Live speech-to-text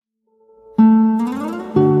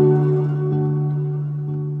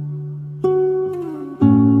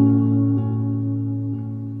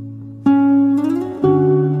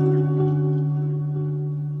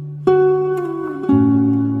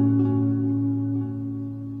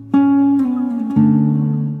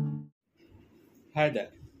Hi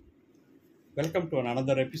there. Welcome to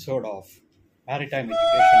another episode of Maritime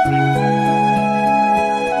Education.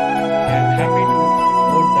 I am happy to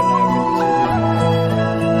note that I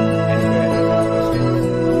have been receiving questions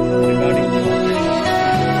regarding the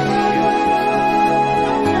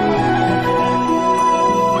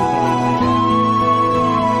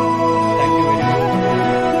Thank you very much for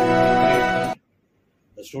the encouragement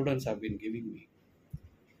the students have been giving me.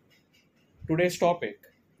 Today's topic,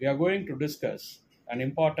 we are going to discuss an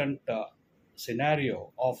important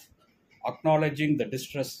scenario of acknowledging the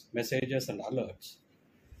distress messages and alerts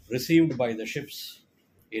received by the ships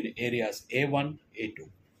in areas A1, A2.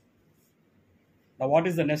 Now, what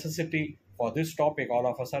is the necessity for this topic all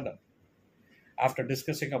of a sudden after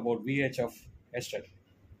discussing about VHF yesterday?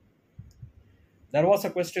 There was a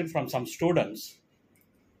question from some students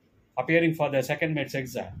appearing for their second mates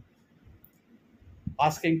exam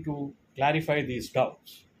asking to clarify these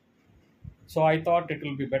doubts. So I thought it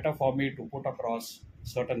will be better for me to put across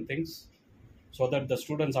certain things so that the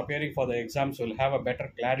students appearing for the exams will have a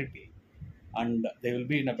better clarity and they will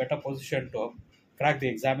be in a better position to crack the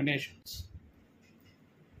examinations.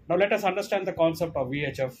 Now let us understand the concept of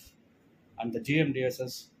VHF and the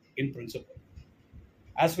GMDSS in principle.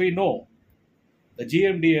 As we know, the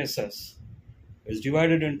GMDSS is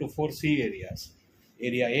divided into 4 C areas: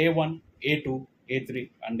 area A1, A2, A3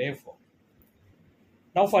 and A4.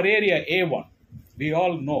 Now for area A1, we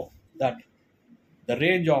all know that the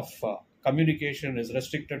range of communication is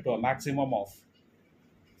restricted to a maximum of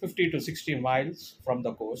 50 to 60 miles from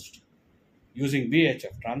the coast using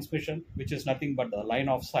VHF transmission, which is nothing but the line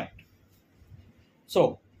of sight.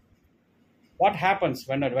 So, what happens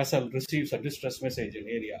when a vessel receives a distress message in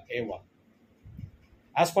area A1?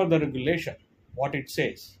 As per the regulation, what it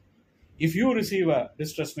says, if you receive a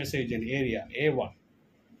distress message in area A1,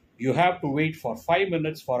 you have to wait for 5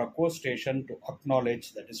 minutes for a coast station to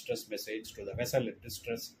acknowledge the distress message to the vessel in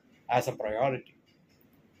distress as a priority.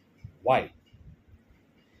 Why?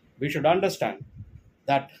 We should understand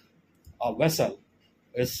that a vessel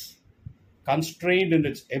is constrained in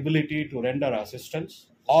its ability to render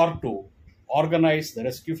assistance or to organize the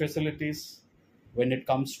rescue facilities when it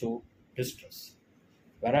comes to distress.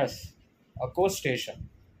 Whereas a coast station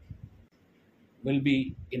will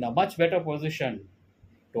be in a much better position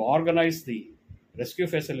to organize the rescue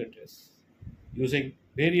facilities using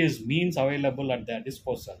various means available at their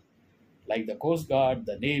disposal, like the Coast Guard,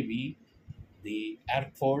 the Navy, the Air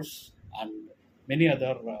Force, and many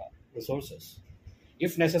other resources.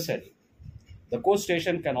 If necessary, the coast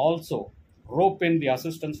station can also rope in the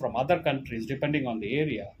assistance from other countries depending on the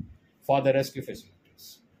area for the rescue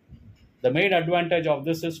facilities. The main advantage of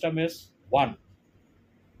this system is, 1,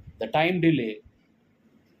 the time delay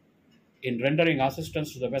in rendering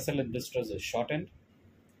assistance to the vessel in distress is shortened.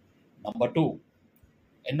 Number 2,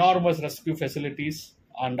 enormous rescue facilities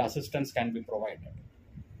and assistance can be provided,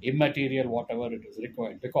 immaterial whatever it is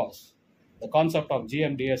required, because the concept of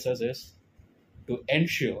GMDSS is to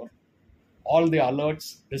ensure all the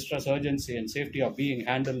alerts, distress, urgency and safety are being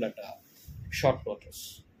handled at a short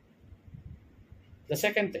notice. The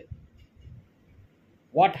second thing,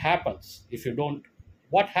 what happens if you don't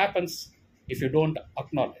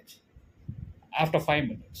acknowledge after 5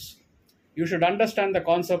 minutes? You should understand the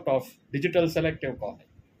concept of digital selective calling,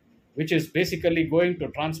 which is basically going to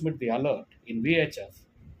transmit the alert in VHF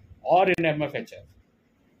or in MFHF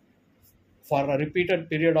for a repeated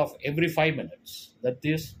period of every 5 minutes. That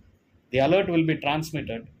is, the alert will be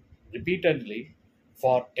transmitted repeatedly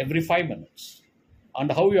for every 5 minutes.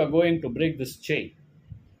 And how you are going to break this chain?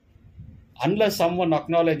 Unless someone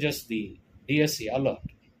acknowledges the DSC alert,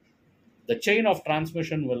 the chain of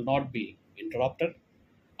transmission will not be interrupted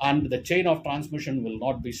and the chain of transmission will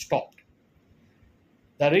not be stopped.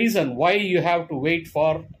 The reason why you have to wait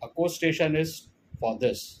for a coast station is for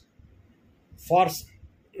this. For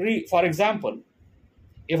example,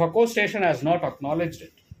 if a coast station has not acknowledged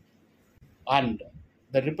it and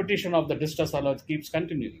the repetition of the distress alert keeps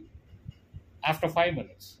continuing after 5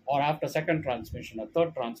 minutes or after second transmission or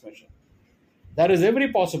third transmission, there is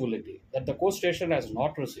every possibility that the coast station has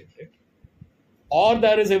not received it, or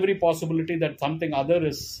there is every possibility that something other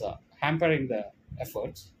is hampering the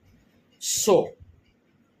efforts. So,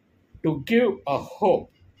 to give a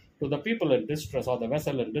hope to the people in distress or the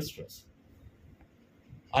vessel in distress,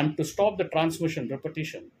 and to stop the transmission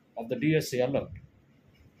repetition of the DSC alert,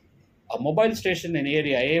 a mobile station in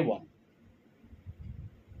area A1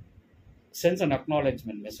 sends an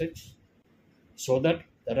acknowledgement message so that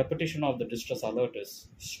the repetition of the distress alert is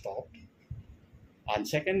stopped. And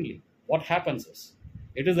secondly, what happens is,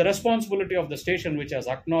 it is the responsibility of the station which has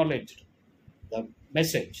acknowledged the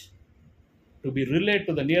message to be relayed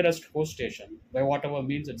to the nearest coast station by whatever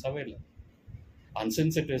means it's available. And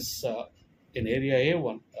since it is in area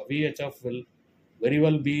A1, a VHF will very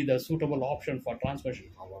well be the suitable option for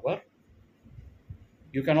transmission. However,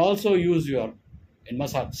 you can also use your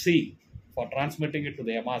Inmarsat C for transmitting it to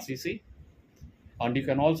the MRCC, and you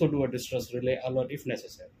can also do a distress relay alert if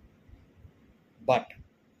necessary. But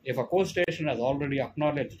if a coast station has already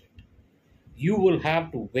acknowledged it, you will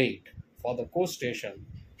have to wait for the coast station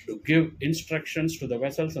to give instructions to the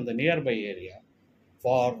vessels in the nearby area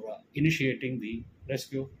for initiating the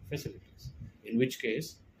rescue facilities, in which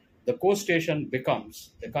case the coast station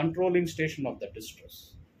becomes the controlling station of the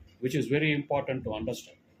distress, which is very important to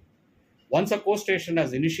understand. Once a coast station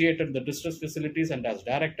has initiated the distress facilities and has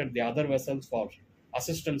directed the other vessels for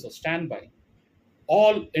assistance or standby,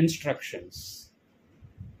 all instructions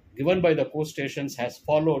given by the coast stations has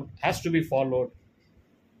to be followed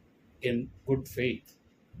in good faith,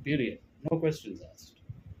 period. No questions asked.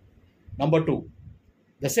 Number 2,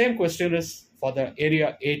 the same question is for the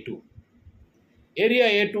area A2.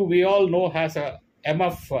 Area A2, we all know, has a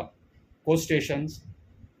MF coast stations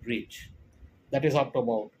reach. That is up to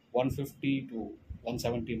about 150 to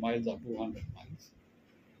 170 miles or 200 miles.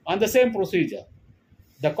 On the same procedure,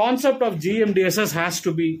 the concept of GMDSS has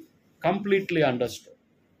to be completely understood.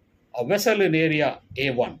 A vessel in area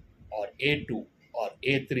A1 or A2 or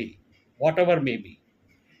A3, whatever may be,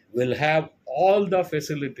 will have all the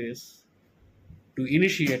facilities to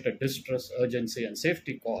initiate a distress, urgency, and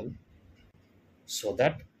safety call so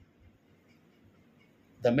that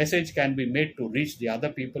the message can be made to reach the other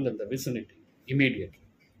people in the vicinity immediately.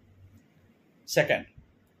 Second,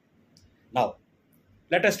 now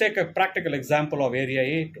let us take a practical example of area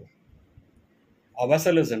A2. A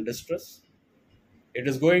vessel is in distress. It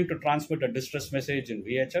is going to transmit a distress message in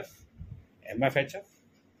VHF, MFHF,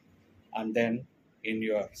 and then in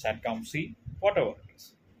your SATCOM C, whatever it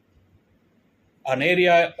is. A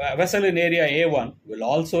vessel in area A1 will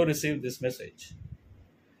also receive this message.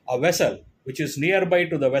 A vessel which is nearby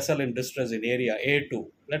to the vessel in distress in area A2,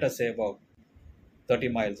 let us say about 30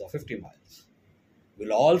 miles or 50 miles,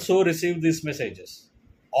 will also receive these messages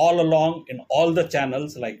all along in all the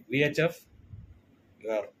channels like VHF,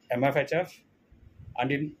 your MFHF,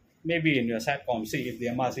 and maybe in your SATCOM C if the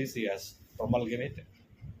MRCC has promulgated.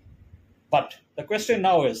 But the question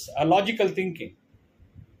now is a logical thinking.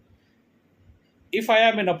 If I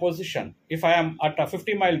am in a position, if I am at a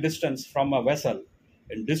 50-mile distance from a vessel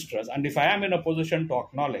in distress, and if I am in a position to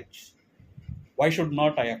acknowledge, why should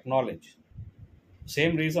not I acknowledge?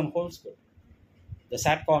 Same reason holds good. The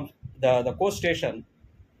SATCOM, the coast station,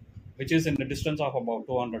 which is in the distance of about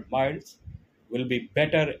 200 miles, will be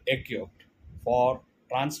better equipped for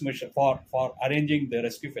transmission, for arranging the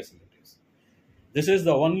rescue facilities. This is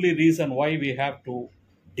the only reason why we have to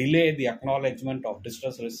delay the acknowledgement of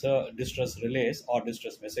distress relays or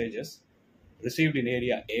distress messages received in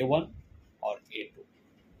area A1 or A2.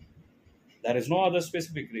 There is no other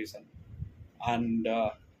specific reason. And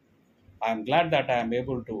I am glad that I am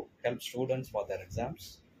able to help students for their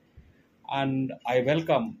exams. And I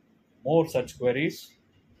welcome more such queries.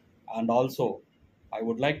 And also, I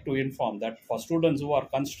would like to inform that for students who are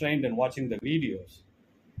constrained in watching the videos,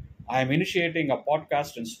 I am initiating a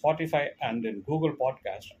podcast in Spotify and in Google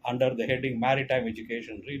Podcast under the heading Maritime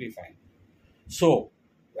Education Redefined. So,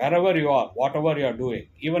 wherever you are, whatever you are doing,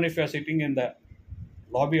 even if you are sitting in the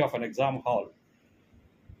lobby of an exam hall,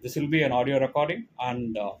 this will be an audio recording,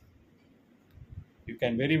 and you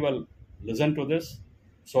can very well listen to this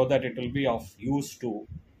so that it will be of use to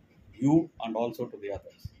you and also to the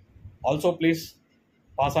others. Also, please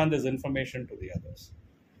pass on this information to the others.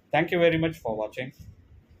 Thank you very much for watching.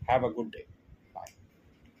 Have a good day.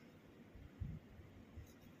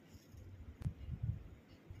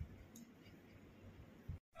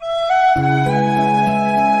 Bye.